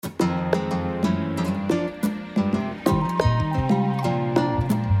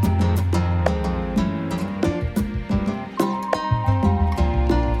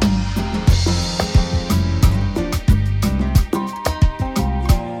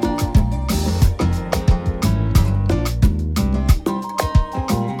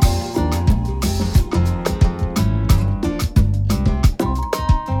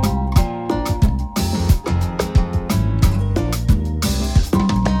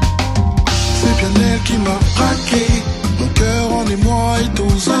elle qui m'a braqué. Mon cœur en émoi est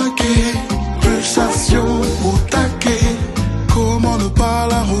aux aguets. Pulsation au taquet. Comment ne pas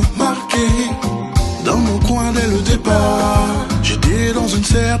la remarquer? Dans mon coin dès le départ, j'étais dans une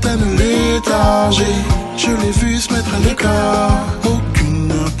certaine léthargie. Je l'ai vu se mettre à l'écart.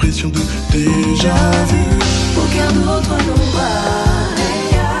 Aucune impression de déjà vu. Aucun d'autre n'aura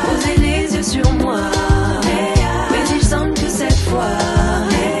posé les yeux sur moi. Mais il semble que cette fois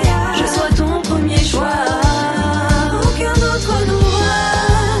je sois ton premier choix. Aucun d'autre n'aura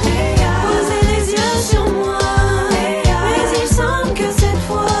posé les yeux sur moi. Mais il semble que cette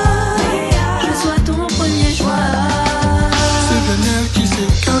fois je sois ton premier choix. C'est bien elle qui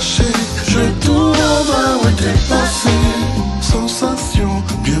s'est cachée. Je tourne en vain, où était passé. Sensation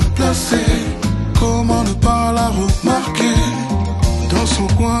bien placée. Comment ne pas la remarquer? Dans son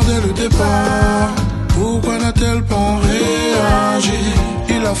coin dès le départ. Pourquoi n'a-t-elle pas réagi?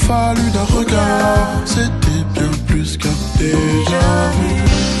 Il a fallu d'un regard. C'était bien plus qu'un déjà vu.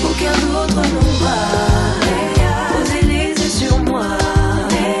 Aucun d'autre n'aura posé les yeux sur moi.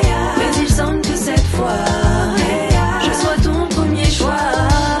 Mais il semble que cette fois je sois ton premier choix.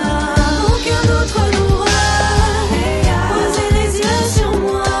 Aucun d'autre n'aura posé les yeux sur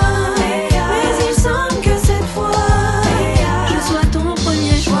moi. Mais il semble que cette fois je sois ton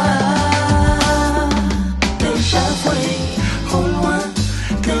premier choix. T'échafoué, au loin,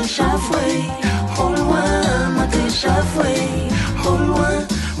 t'échafoué, au loin, moi t'échafoué, au loin,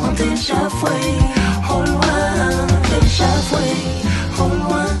 moi t'échafoué, au loin, t'échafoué, au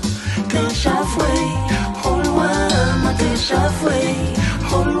loin, t'échafoué, au loin, moi t'échafoué,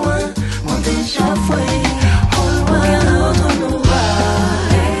 au loin, moi t'échafoué, au loin. Aucun autre nous